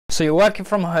So you're working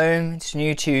from home, it's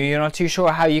new to you, you're not too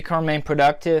sure how you can remain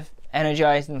productive,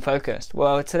 energized and focused.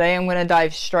 Well, today I'm going to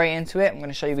dive straight into it. I'm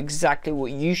going to show you exactly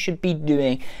what you should be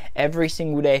doing every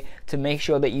single day to make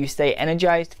sure that you stay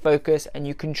energized, focused, and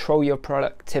you control your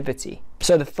productivity.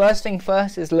 So the first thing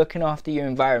first is looking after your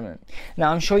environment.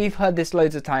 Now, I'm sure you've heard this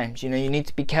loads of times. You know, you need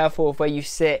to be careful of where you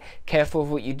sit, careful of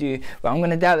what you do. But I'm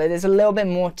going to doubt that there's a little bit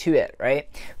more to it, right?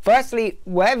 Firstly,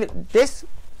 wherever this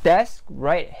desk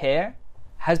right here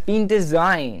has been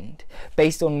designed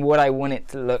based on what I want it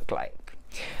to look like.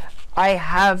 I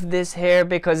have this here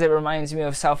because it reminds me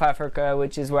of South Africa,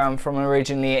 which is where I'm from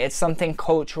originally. It's something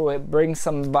cultural, it brings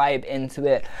some vibe into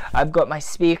it. I've got my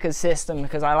speaker system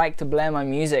because I like to blare my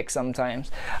music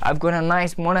sometimes. I've got a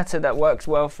nice monitor that works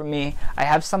well for me. I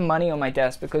have some money on my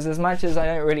desk because as much as I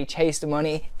don't really chase the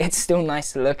money, it's still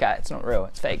nice to look at. It's not real,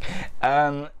 it's fake.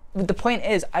 But the point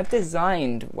is, I've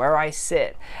designed where I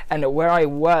sit and where I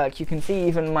work. You can see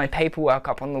even my paperwork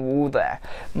up on the wall there.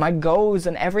 My goals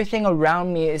and everything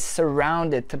around me is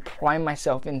surrounded to prime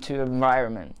myself into an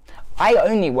environment. I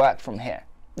only work from here.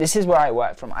 This is where I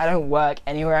work from. I don't work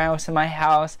anywhere else in my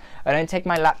house. I don't take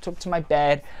my laptop to my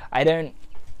bed. I don't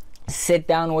sit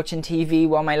down watching TV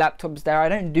while my laptop's there. I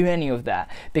don't do any of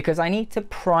that because I need to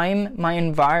prime my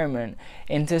environment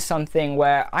into something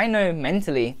where I know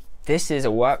mentally this is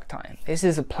a work time. This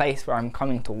is a place where I'm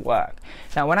coming to work.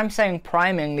 Now, when I'm saying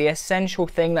priming, the essential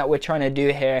thing that we're trying to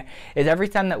do here is every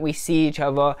time that we see each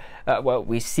other,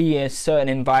 we see a certain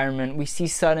environment, we see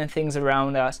certain things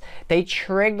around us, they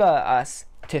trigger us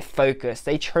to focus.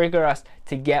 They trigger us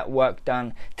to get work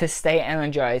done, to stay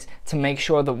energized, to make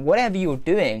sure that whatever you're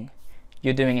doing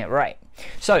it right.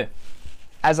 So,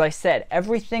 as I said,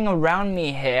 everything around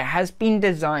me here has been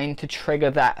designed to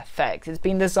trigger that effect. It's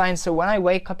been designed so when I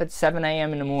wake up at 7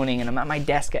 AM in the morning and I'm at my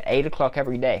desk at 8 o'clock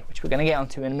every day, which we're going to get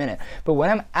onto in a minute, but when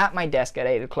I'm at my desk at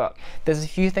 8 o'clock, there's a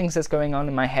few things that's going on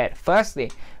in my head.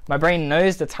 Firstly, my brain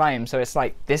knows the time, so it's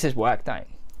like, this is work time.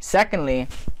 Secondly,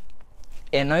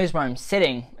 it knows where I'm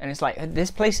sitting and it's like,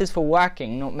 this place is for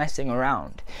working, not messing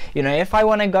around. You know, if I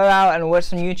want to go out and watch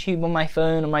some YouTube on my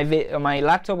phone or my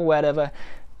laptop or whatever,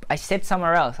 I sit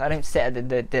somewhere else. I don't sit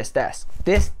at this desk.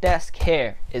 This desk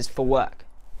here is for work.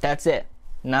 That's it.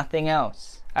 Nothing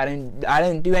else. I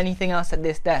don't do anything else at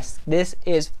this desk. This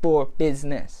is for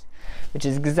business, which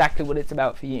is exactly what it's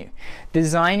about for you.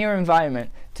 Design your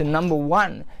environment to, number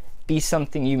one, be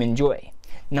something you enjoy.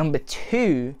 Number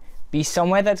two, be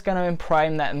somewhere that's going to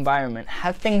prime that environment.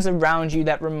 Have things around you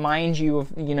that remind you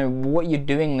of, you know, what you're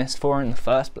doing this for in the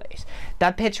first place.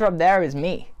 That picture up there is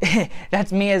me.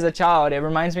 That's me as a child. It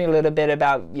reminds me a little bit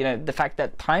about, you know, the fact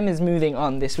that time is moving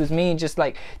on. This was me just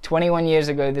like 21 years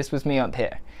ago. This was me up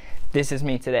here. This is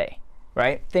me today,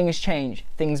 right? Things change,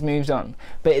 things moves on,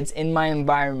 but it's in my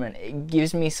environment. It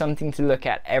gives me something to look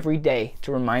at every day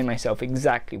to remind myself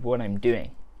exactly what I'm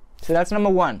doing. So that's number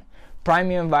one.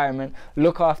 Prime your environment,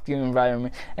 look after your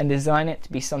environment, and design it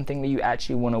to be something that you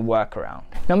actually want to work around.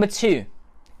 Number two,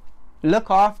 look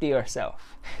after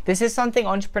yourself. This is something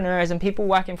entrepreneurs and people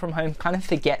working from home kind of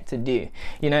forget to do.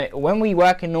 You know, when we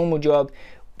work a normal job,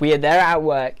 we are there at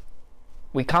work,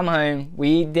 we come home, we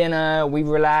eat dinner, we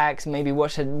relax, maybe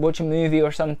watch a movie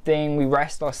or something, we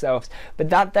rest ourselves. But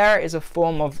that there is a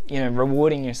form of, you know,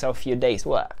 rewarding yourself for your day's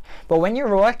work. But when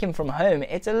you're working from home,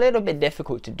 it's a little bit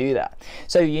difficult to do that.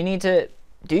 So you need to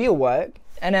do your work,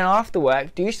 and then after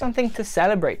work, do something to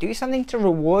celebrate. Do something to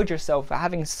reward yourself for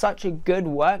having such a good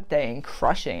work day and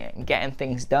crushing it and getting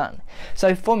things done.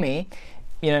 So for me,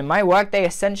 you know, my work day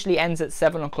essentially ends at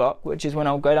 7 o'clock, which is when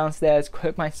I'll go downstairs,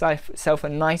 cook myself a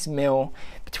nice meal.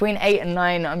 Between 8 and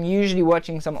 9, I'm usually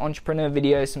watching some entrepreneur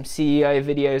videos, some CEO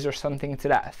videos or something to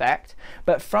that effect.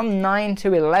 But from 9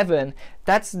 to 11,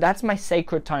 that's my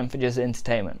sacred time for just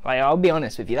entertainment. Like, I'll be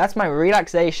honest with you, that's my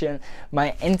relaxation,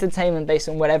 my entertainment based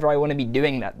on whatever I want to be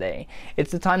doing that day.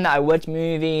 It's the time that I watch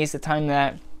movies, the time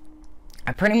that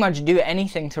I pretty much do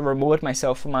anything to reward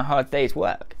myself for my hard day's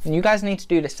work. And you guys need to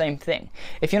do the same thing.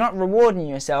 If you're not rewarding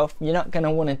yourself, you're not going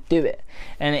to want to do it.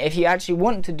 And if you actually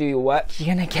want to do your work,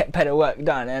 you're going to get better work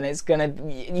done. And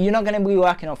you're not going to be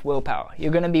working off willpower.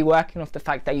 You're going to be working off the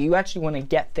fact that you actually want to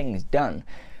get things done,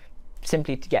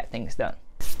 simply to get things done.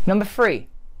 Number three.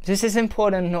 This is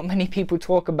important, not many people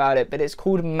talk about it, but it's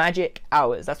called magic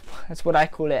hours. That's what I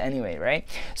call it anyway, right?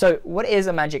 So what is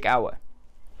a magic hour?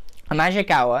 A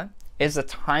magic hour is a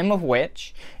time of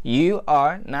which you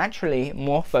are naturally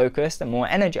more focused and more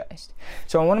energized.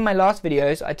 So in one of my last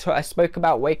videos, I spoke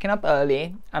about waking up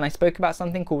early, and I spoke about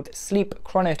something called sleep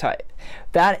chronotype.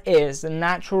 That is the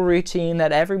natural routine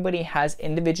that everybody has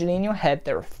individually in your head.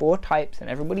 There are 4 types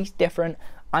and everybody's different.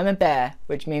 I'm a bear,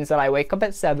 which means that I wake up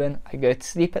at 7, I go to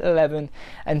sleep at 11,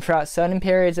 and throughout certain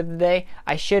periods of the day,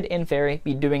 I should, in theory,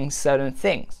 be doing certain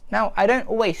things. Now, I don't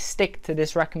always stick to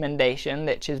this recommendation,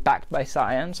 which is backed by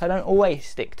science. I don't always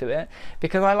stick to it,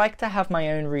 because I like to have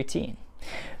my own routine.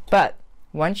 But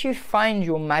once you find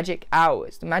your magic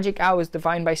hours, the magic hours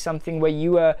defined by something where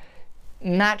you are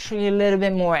naturally a little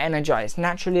bit more energized,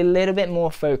 naturally a little bit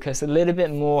more focused, a little bit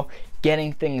more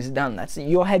getting things done. That's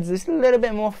your head's just a little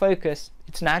bit more focused.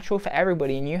 It's natural for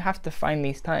everybody, and you have to find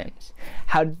these times.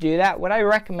 How to do that? What I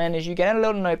recommend is you get a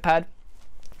little notepad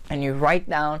and you write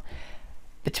down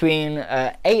between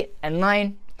 8 and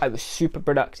 9 I was super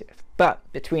productive, but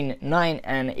between 9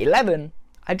 and 11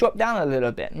 I dropped down a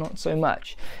little bit, not so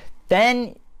much.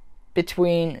 Then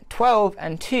between 12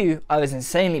 and 2, I was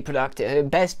insanely productive, the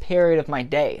best period of my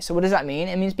day. So what does that mean?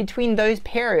 It means between those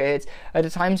periods are the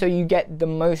times where you get the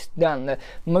most done, the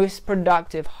most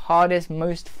productive, hardest,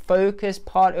 most focused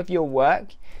part of your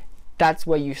work. That's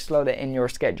where you slot it in your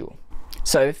schedule.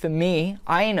 So for me,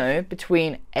 I know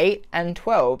between 8 and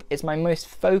 12 is my most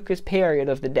focused period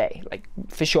of the day, like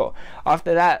for sure.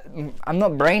 After that, I'm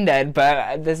not brain dead,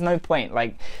 but there's no point.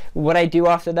 Like what I do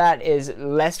after that is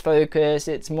less focus.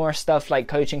 It's more stuff like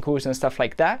coaching calls and stuff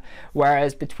like that.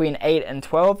 Whereas between 8 and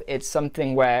 12, it's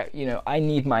something where, you know, I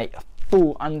need my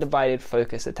full undivided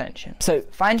focus attention. So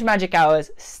find your magic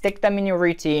hours, stick them in your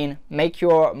routine, make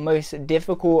your most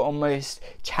difficult or most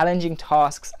challenging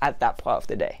tasks at that part of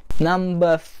the day.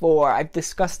 Number 4, I've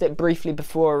discussed it briefly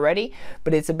before already,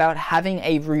 but it's about having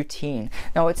a routine.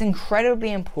 Now it's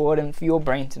incredibly important for your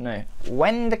brain to know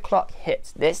when the clock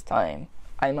hits this time,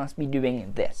 I must be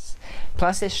doing this.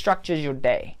 Plus it structures your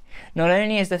day. Not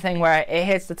only is the thing where it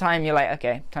hits the time you're like,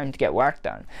 okay, time to get work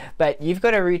done, but you've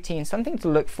got a routine, something to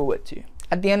look forward to.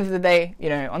 At the end of the day, you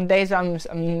know, on days I'm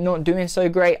not doing so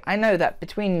great, I know that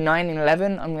between 9 and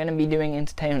 11, I'm going to be doing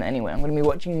entertainment anyway. I'm going to be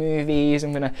watching movies,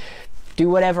 I'm going to do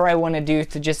whatever I want to do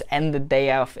to just end the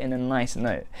day off in a nice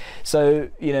note. So,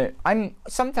 you know, I'm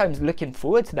sometimes looking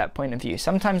forward to that point of view.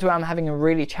 Sometimes when I'm having a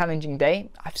really challenging day,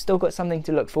 I've still got something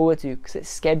to look forward to because it's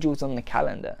schedules on the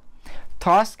calendar.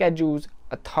 Task schedules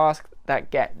are tasks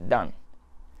that get done.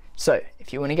 So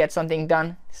if you want to get something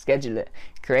done, schedule it.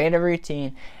 Create a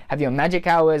routine. Have your magic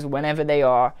hours whenever they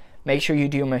are. Make sure you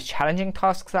do your most challenging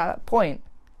tasks at that point,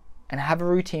 and have a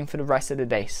routine for the rest of the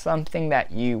day, something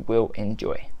that you will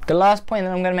enjoy. The last point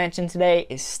that I'm going to mention today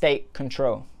is state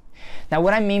control. Now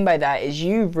what I mean by that is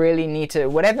you really need to,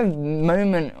 whatever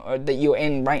moment that you're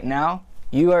in right now,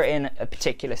 you are in a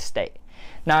particular state.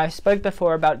 Now I spoke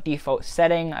before about default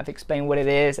setting. I've explained what it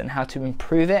is and how to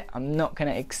improve it. I'm not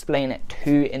going to explain it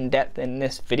too in depth in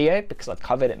this video because I've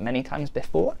covered it many times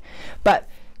before. But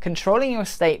controlling your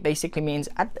state basically means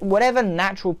at whatever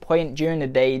natural point during the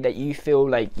day that you feel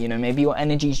like, you know, maybe your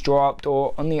energy's dropped,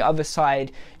 or on the other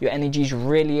side your energy's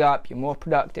really up, you're more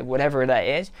productive, whatever that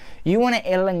is, you want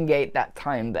to elongate that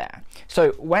time there.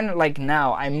 So when, like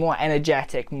now, I'm more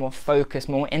energetic, more focused,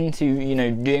 more into, you know,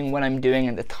 doing what I'm doing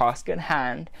and the task at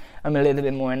hand, I'm a little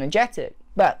bit more energetic.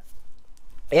 But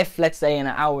if, let's say, in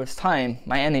an hour's time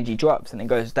my energy drops and it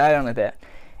goes down a bit,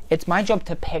 it's my job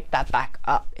to pick that back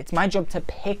up. It's my job to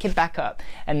pick it back up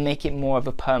and make it more of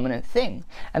a permanent thing.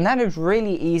 And that is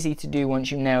really easy to do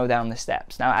once you nail down the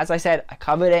steps. Now, as I said, I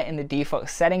covered it in the default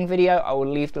setting video. I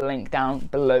will leave the link down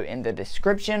below in the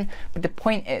description. But the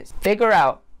point is, figure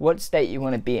out what state you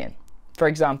want to be in. For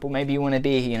example, maybe you want to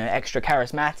be, you know, extra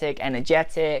charismatic,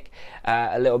 energetic,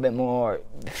 a little bit more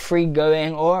free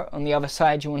going, or on the other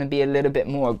side you want to be a little bit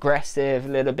more aggressive, a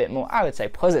little bit more, I would say,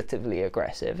 positively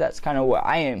aggressive. That's kind of what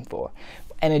I aim for.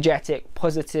 Energetic,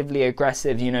 positively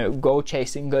aggressive, you know, goal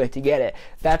chasing, go to get it.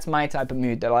 That's my type of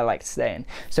mood that I like to stay in.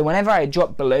 So whenever I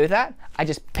drop below that, I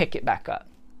just pick it back up.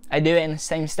 I do it in the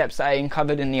same steps that I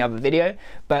covered in the other video,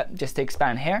 but just to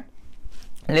expand here.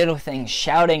 Little things,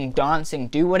 shouting, dancing,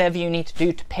 do whatever you need to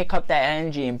do to pick up that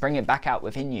energy and bring it back out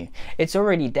within you. It's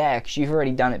already there because you've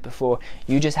already done it before.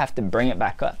 You just have to bring it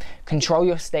back up. Control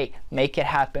your state, make it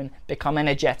happen, become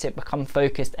energetic, become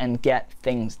focused, and get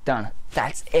things done.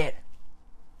 That's it.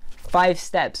 5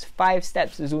 steps. 5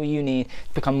 steps is all you need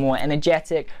to become more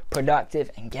energetic, productive,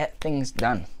 and get things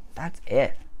done. That's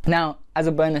it. Now, as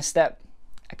a bonus step,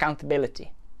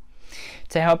 accountability.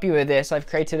 To help you with this, I've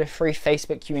created a free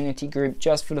Facebook community group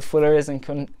just for the followers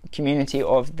and community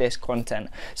of this content.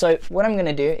 So what I'm going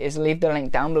to do is leave the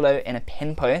link down below in a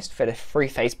pinned post for the free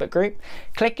Facebook group.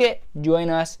 Click it, join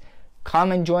us,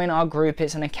 come and join our group.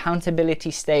 It's an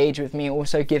accountability stage with me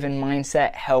also giving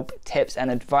mindset, help, tips,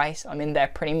 and advice. I'm in there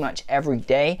pretty much every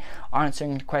day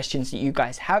answering the questions that you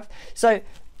guys have. So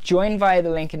join via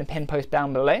the link in the pinned post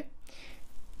down below.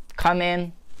 Come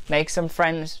in, make some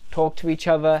friends, talk to each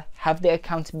other, have the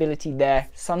accountability there,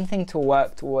 something to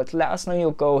work towards. Let us know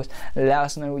your goals, let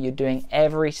us know what you're doing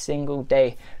every single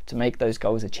day to make those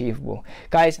goals achievable.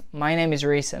 Guys, my name is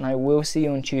Reece, and I will see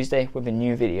you on Tuesday with a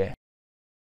new video.